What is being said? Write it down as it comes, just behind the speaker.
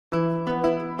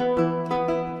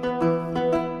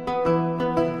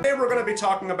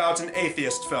talking about an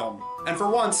atheist film. And for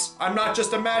once, I'm not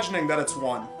just imagining that it's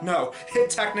one. No, it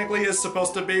technically is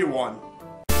supposed to be one.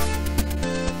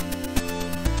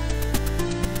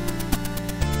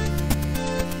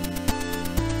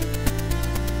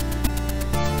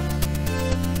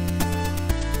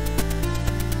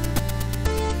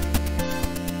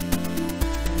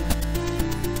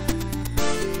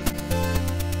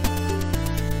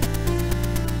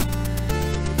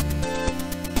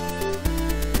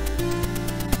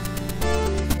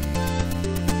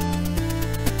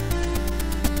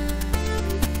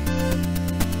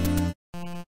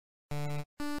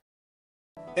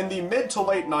 In the mid to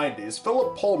late 90s,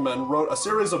 Philip Pullman wrote a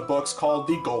series of books called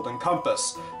The Golden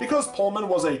Compass. Because Pullman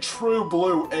was a true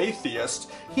blue atheist,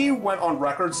 he went on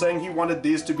record saying he wanted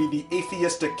these to be the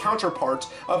atheistic counterpart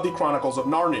of the Chronicles of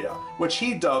Narnia, which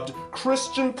he dubbed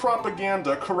Christian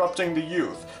propaganda corrupting the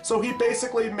youth. So he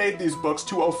basically made these books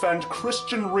to offend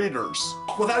Christian readers.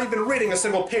 Without even reading a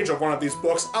single page of one of these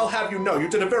books, I'll have you know you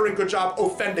did a very good job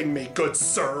offending me, good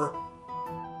sir.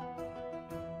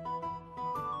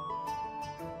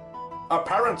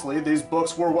 Apparently, these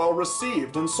books were well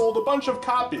received and sold a bunch of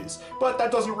copies, but that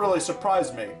doesn't really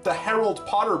surprise me. The Harold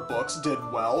Potter books did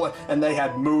well, and they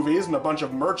had movies and a bunch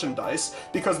of merchandise,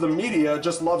 because the media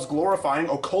just loves glorifying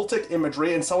occultic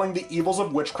imagery and selling the evils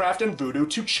of witchcraft and voodoo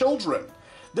to children.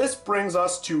 This brings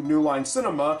us to New Line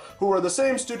Cinema, who are the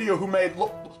same studio who made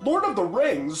Lord of the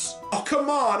Rings. Oh, come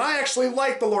on, I actually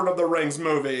like the Lord of the Rings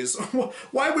movies.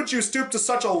 Why would you stoop to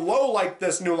such a low like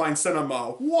this, New Line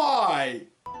Cinema? Why?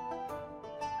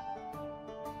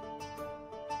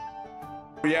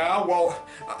 Yeah, well,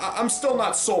 I'm still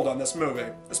not sold on this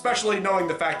movie, especially knowing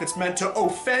the fact it's meant to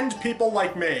offend people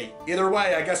like me. Either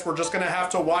way, I guess we're just gonna have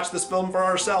to watch this film for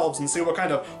ourselves and see what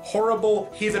kind of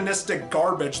horrible, heathenistic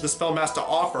garbage this film has to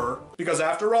offer. Because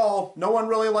after all, no one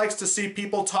really likes to see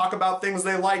people talk about things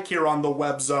they like here on the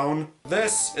Web Zone.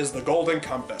 This is The Golden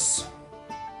Compass.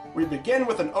 We begin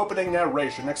with an opening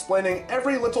narration explaining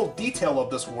every little detail of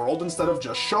this world instead of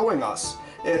just showing us.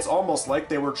 It's almost like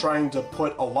they were trying to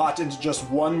put a lot into just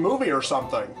one movie or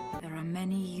something. There are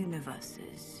many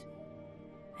universes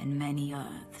and many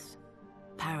Earths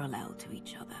parallel to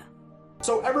each other.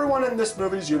 So everyone in this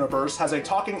movie's universe has a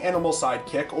talking animal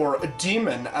sidekick, or a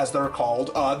demon as they're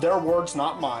called, their words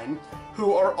not mine,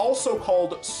 who are also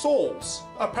called souls.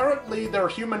 Apparently their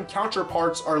human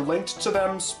counterparts are linked to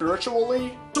them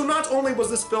spiritually. So not only was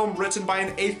this film written by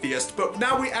an atheist, but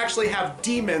now we actually have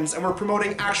demons and we're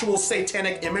promoting actual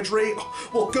satanic imagery.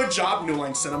 Well, good job, New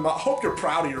Line Cinema. I hope you're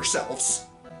proud of yourselves.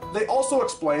 They also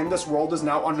explain this world is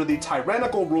now under the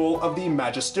tyrannical rule of the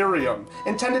magisterium,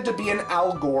 intended to be an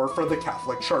Al Gore for the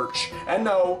Catholic Church. And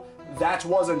no, that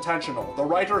was intentional. The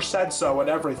writer said so and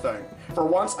everything. For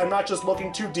once, I'm not just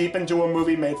looking too deep into a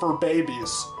movie made for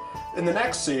babies. In the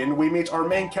next scene, we meet our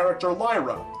main character,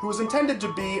 Lyra, who is intended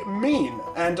to be mean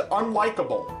and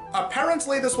unlikable.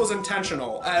 Apparently this was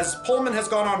intentional, as Pullman has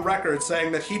gone on record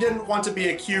saying that he didn't want to be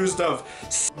accused of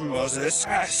Moses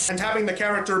and having the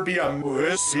character be a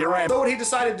Muslim. So what he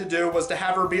decided to do was to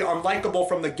have her be unlikable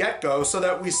from the get-go so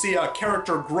that we see a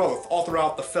character growth all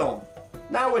throughout the film.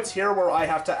 Now it's here where I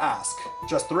have to ask,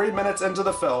 just 3 minutes into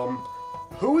the film,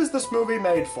 who is this movie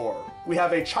made for? We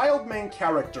have a child main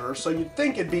character, so you'd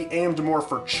think it'd be aimed more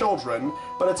for children,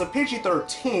 but it's a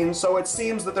PG-13, so it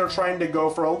seems that they're trying to go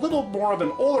for a little more of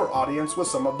an older audience with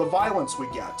some of the violence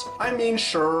we get. I mean,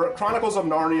 sure, Chronicles of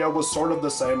Narnia was sort of the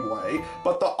same way,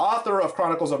 but the author of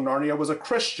Chronicles of Narnia was a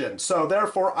Christian, so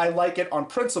therefore I like it on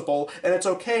principle, and it's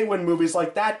okay when movies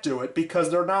like that do it, because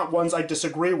they're not ones I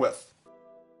disagree with.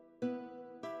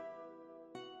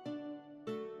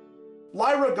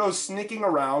 Lyra goes sneaking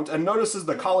around and notices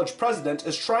the college president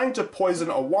is trying to poison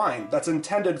a wine that's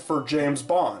intended for James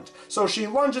Bond, so she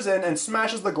lunges in and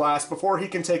smashes the glass before he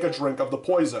can take a drink of the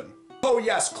poison. Oh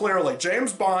yes, clearly,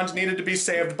 James Bond needed to be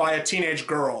saved by a teenage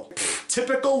girl.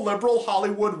 Typical liberal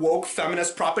Hollywood woke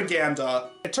feminist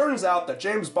propaganda. It turns out that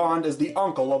James Bond is the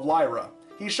uncle of Lyra.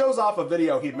 He shows off a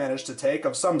video he'd managed to take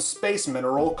of some space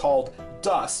mineral called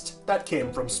dust that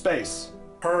came from space.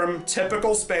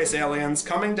 Typical space aliens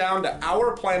coming down to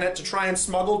our planet to try and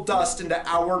smuggle dust into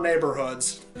our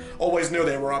neighborhoods. Always knew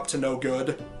they were up to no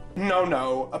good.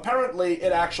 No, apparently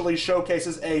it actually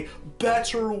showcases a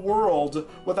better world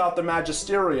without the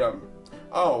magisterium.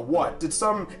 Oh, what? Did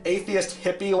some atheist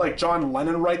hippie like John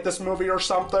Lennon write this movie or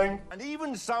something? And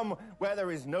even some where there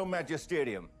is no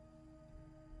magisterium.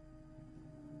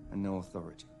 And no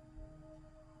authority.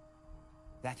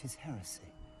 That is heresy.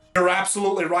 You're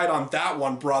absolutely right on that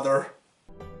one, brother.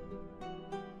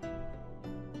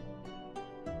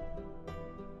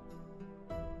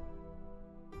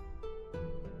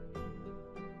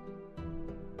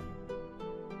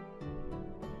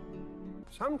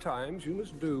 Sometimes you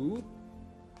must do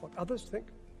what others think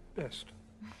best.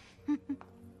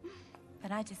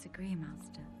 But I disagree,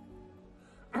 Master.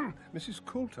 Mrs.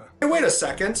 Coulter. Hey, wait a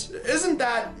second. Isn't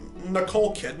that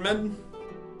Nicole Kidman?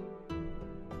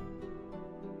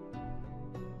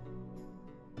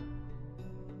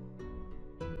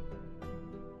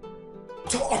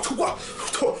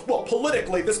 Well,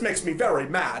 politically, this makes me very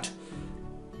mad.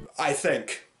 I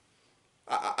think.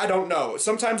 I don't know.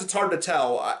 Sometimes it's hard to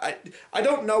tell. I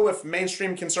don't know if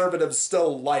mainstream conservatives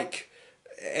still like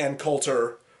Ann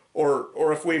Coulter,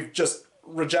 or if we've just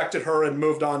rejected her and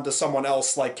moved on to someone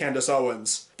else like Candace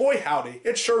Owens. Boy howdy,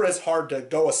 it sure is hard to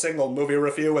go a single movie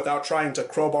review without trying to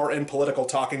crowbar in political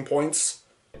talking points.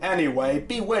 Anyway,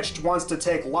 Bewitched wants to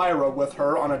take Lyra with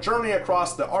her on a journey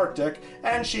across the Arctic,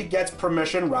 and she gets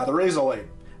permission rather easily.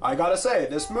 I gotta say,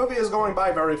 this movie is going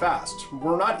by very fast.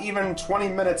 We're not even 20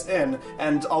 minutes in,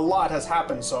 and a lot has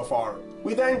happened so far.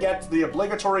 We then get the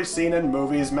obligatory scene in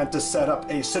movies meant to set up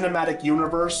a cinematic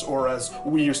universe, or as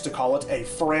we used to call it, a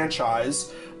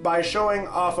franchise, by showing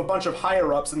off a bunch of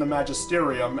higher-ups in the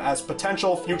Magisterium as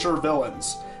potential future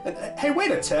villains. And hey,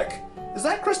 wait a tick, is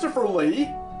that Christopher Lee?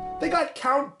 They got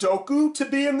Count Dooku to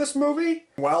be in this movie?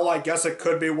 Well, I guess it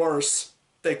could be worse.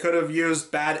 They could have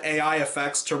used bad AI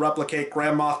effects to replicate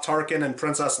Grand Moff Tarkin and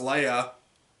Princess Leia.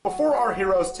 Before our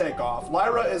heroes take off,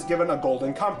 Lyra is given a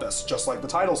golden compass, just like the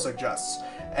title suggests,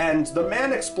 and the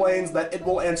man explains that it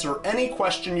will answer any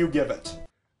question you give it.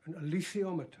 An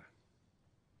alethiometer,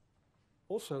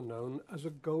 also known as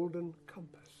a golden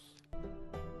compass.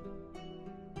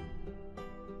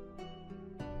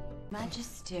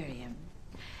 Magisterium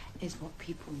is what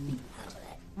people need.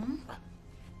 They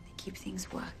keep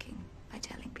things working by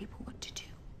telling people what to do.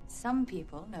 Some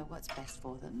people know what's best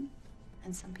for them,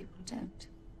 and some people don't.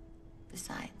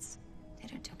 Besides, they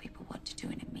don't tell people what to do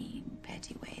in a mean,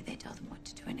 petty way. They tell them what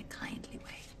to do in a kindly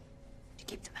way, to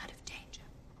keep them out of danger.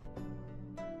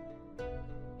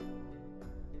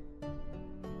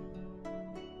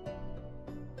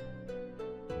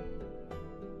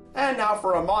 And now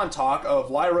for a montage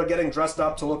of Lyra getting dressed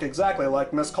up to look exactly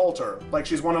like Miss Coulter, like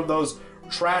she's one of those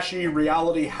trashy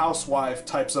reality housewife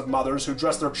types of mothers who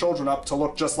dress their children up to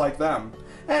look just like them.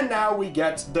 And now we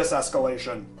get this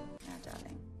escalation. Now,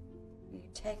 darling, will you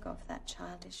take off that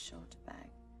childish short bag?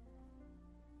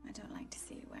 I don't like to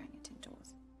see you wearing it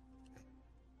indoors.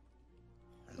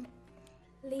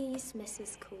 Please,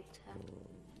 Mrs. Coulter.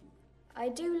 I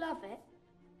do love it.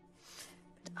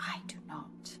 But I do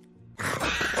not.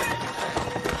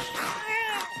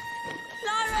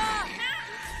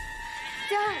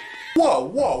 Don't.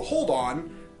 Whoa, hold on.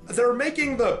 They're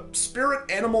making the spirit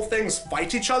animal things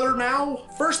fight each other now?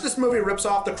 First this movie rips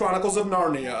off the Chronicles of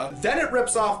Narnia, then it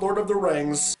rips off Lord of the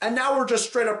Rings, and now we're just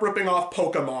straight up ripping off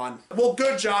Pokemon. Well,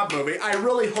 good job, movie. I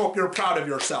really hope you're proud of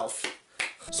yourself.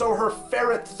 So her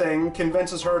ferret thing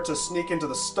convinces her to sneak into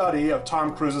the study of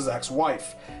Tom Cruise's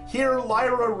ex-wife. Here,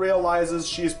 Lyra realizes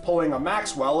she's pulling a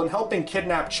Maxwell and helping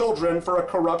kidnap children for a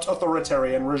corrupt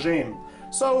authoritarian regime.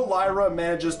 So Lyra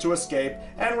manages to escape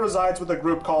and resides with a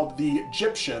group called the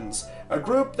Egyptians, a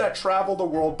group that travel the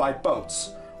world by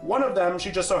boats. One of them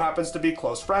she just so happens to be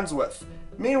close friends with.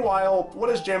 Meanwhile, what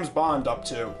is James Bond up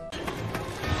to?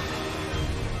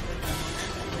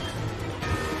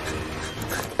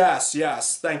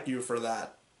 Yes, thank you for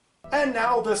that. And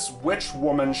now this witch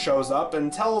woman shows up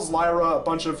and tells Lyra a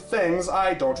bunch of things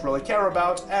I don't really care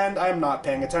about and I'm not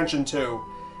paying attention to.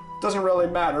 Doesn't really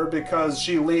matter because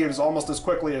she leaves almost as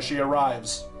quickly as she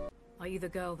arrives. Are you the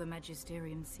girl the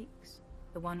Magisterium seeks?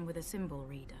 The one with a symbol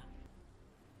reader?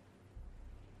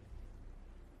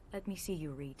 Let me see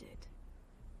you read it.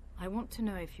 I want to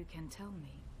know if you can tell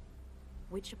me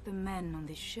which of the men on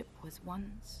this ship was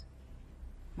once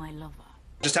my lover.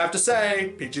 Just have to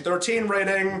say, PG-13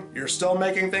 rating, you're still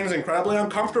making things incredibly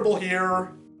uncomfortable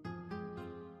here.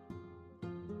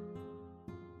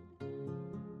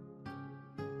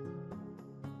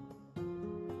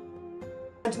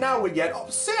 And now we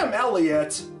get Sam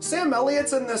Elliott. Sam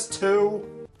Elliott's in this too.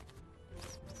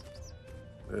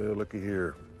 Looky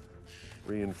here.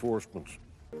 Reinforcements.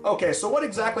 Okay, so what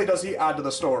exactly does he add to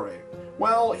the story?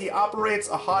 Well, he operates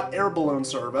a hot air balloon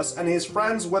service, and he's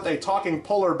friends with a talking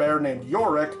polar bear named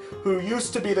Yorick, who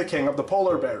used to be the king of the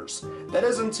polar bears. That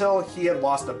is until he had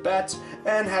lost a bet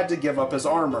and had to give up his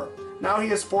armor. Now he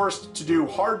is forced to do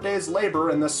hard day's labor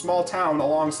in this small town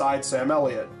alongside Sam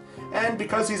Elliott. And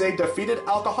because he's a defeated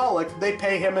alcoholic, they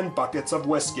pay him in buckets of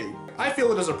whiskey. I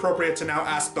feel it is appropriate to now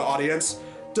ask the audience,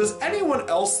 does anyone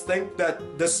else think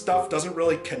that this stuff doesn't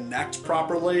really connect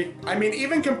properly? I mean,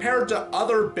 even compared to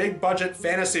other big-budget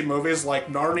fantasy movies like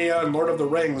Narnia and Lord of the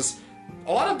Rings,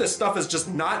 A lot of this stuff is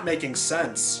just not making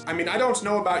sense. I mean, I don't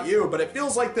know about you, but it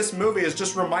feels like this movie is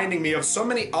just reminding me of so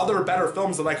many other better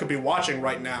films that I could be watching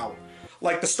right now.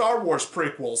 Like the Star Wars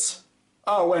prequels.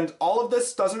 Oh, and all of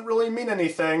this doesn't really mean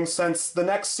anything since the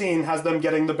next scene has them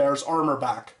getting the bear's armor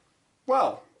back.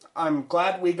 Well, I'm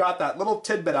glad we got that little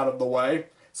tidbit out of the way.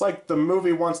 It's like the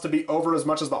movie wants to be over as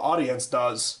much as the audience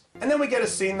does. And then we get a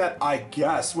scene that I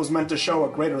guess was meant to show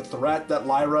a greater threat that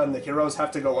Lyra and the heroes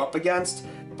have to go up against,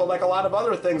 but like a lot of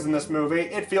other things in this movie,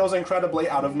 it feels incredibly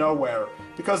out of nowhere.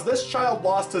 Because this child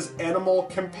lost his animal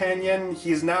companion,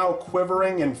 he's now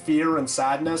quivering in fear and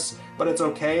sadness, but it's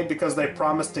okay because they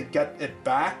promised to get it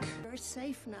back. You're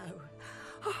safe now.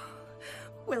 Oh,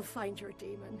 we'll find your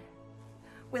demon.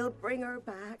 We'll bring her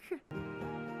back.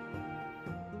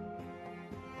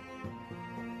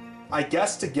 I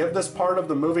guess to give this part of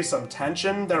the movie some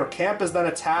tension, their camp is then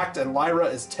attacked and Lyra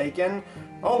is taken.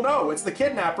 Oh no, it's the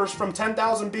kidnappers from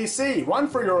 10,000 BC. Run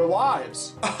for your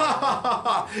lives.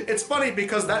 It's funny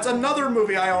because that's another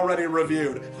movie I already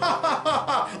reviewed.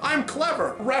 I'm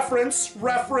clever.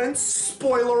 Reference,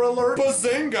 spoiler alert,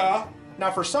 bazinga.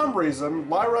 Now for some reason,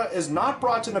 Lyra is not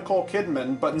brought to Nicole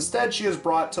Kidman, but instead she is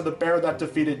brought to the bear that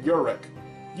defeated Uric.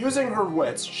 Using her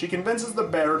wits, she convinces the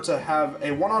bear to have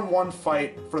a one-on-one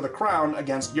fight for the crown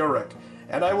against Uric.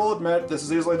 And I will admit, this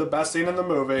is easily the best scene in the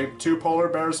movie, two polar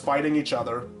bears fighting each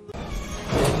other.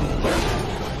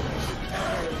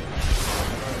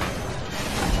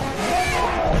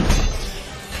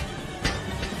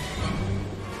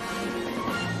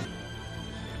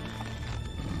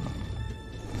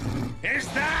 Is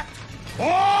that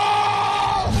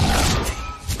all?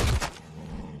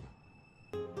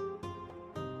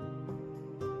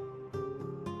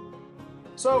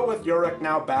 So with Uric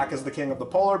now back as the king of the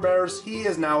polar bears, he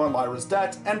is now in Lyra's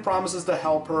debt and promises to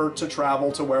help her to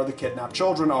travel to where the kidnapped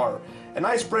children are. An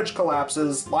ice bridge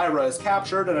collapses, Lyra is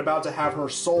captured and about to have her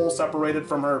soul separated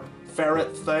from her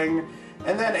ferret thing,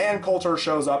 and then Ann Coulter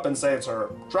shows up and saves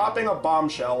her, dropping a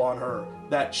bombshell on her,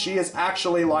 that she is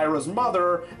actually Lyra's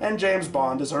mother and James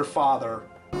Bond is her father.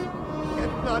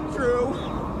 It's not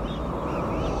true.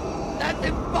 That's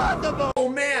impossible! Oh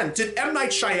man, did M.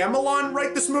 Night Shyamalan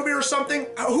write this movie or something?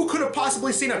 Who could have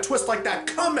possibly seen a twist like that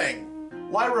coming?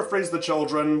 Lyra frees the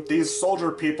children, these soldier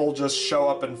people just show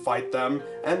up and fight them,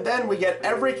 and then we get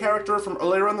every character from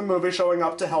earlier in the movie showing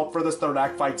up to help for this third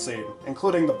act fight scene,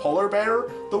 including the polar bear,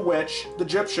 the witch, the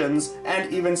Egyptians,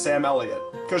 and even Sam Elliott.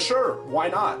 Cause sure, why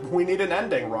not? We need an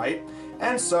ending, right?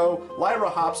 And so,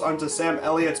 Lyra hops onto Sam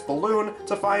Elliott's balloon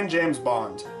to find James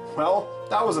Bond. Well,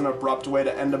 that was an abrupt way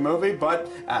to end a movie, but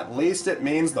at least it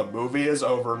means the movie is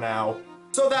over now.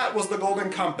 So that was The Golden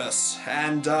Compass,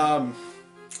 and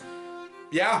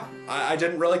yeah, I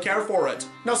didn't really care for it.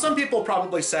 Now some people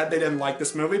probably said they didn't like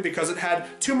this movie because it had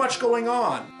too much going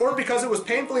on, or because it was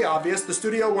painfully obvious the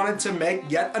studio wanted to make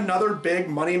yet another big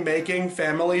money-making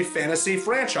family fantasy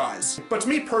franchise. But to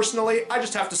me personally, I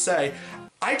just have to say,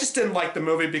 I just didn't like the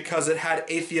movie because it had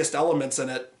atheist elements in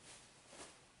it.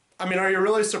 I mean, are you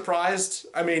really surprised?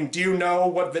 I mean, do you know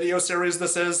what video series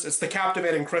this is? It's The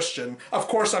Captivating Christian. Of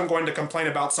course I'm going to complain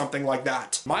about something like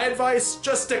that. My advice,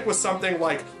 just stick with something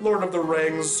like Lord of the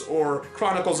Rings or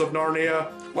Chronicles of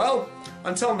Narnia. Well,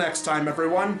 until next time,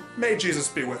 everyone, may Jesus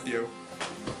be with you.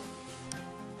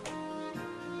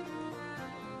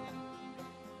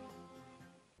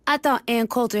 I thought Ann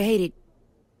Coulter hated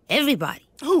everybody.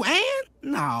 Who, Ann?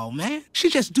 No, man. She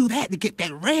just do that to get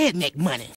that redneck money.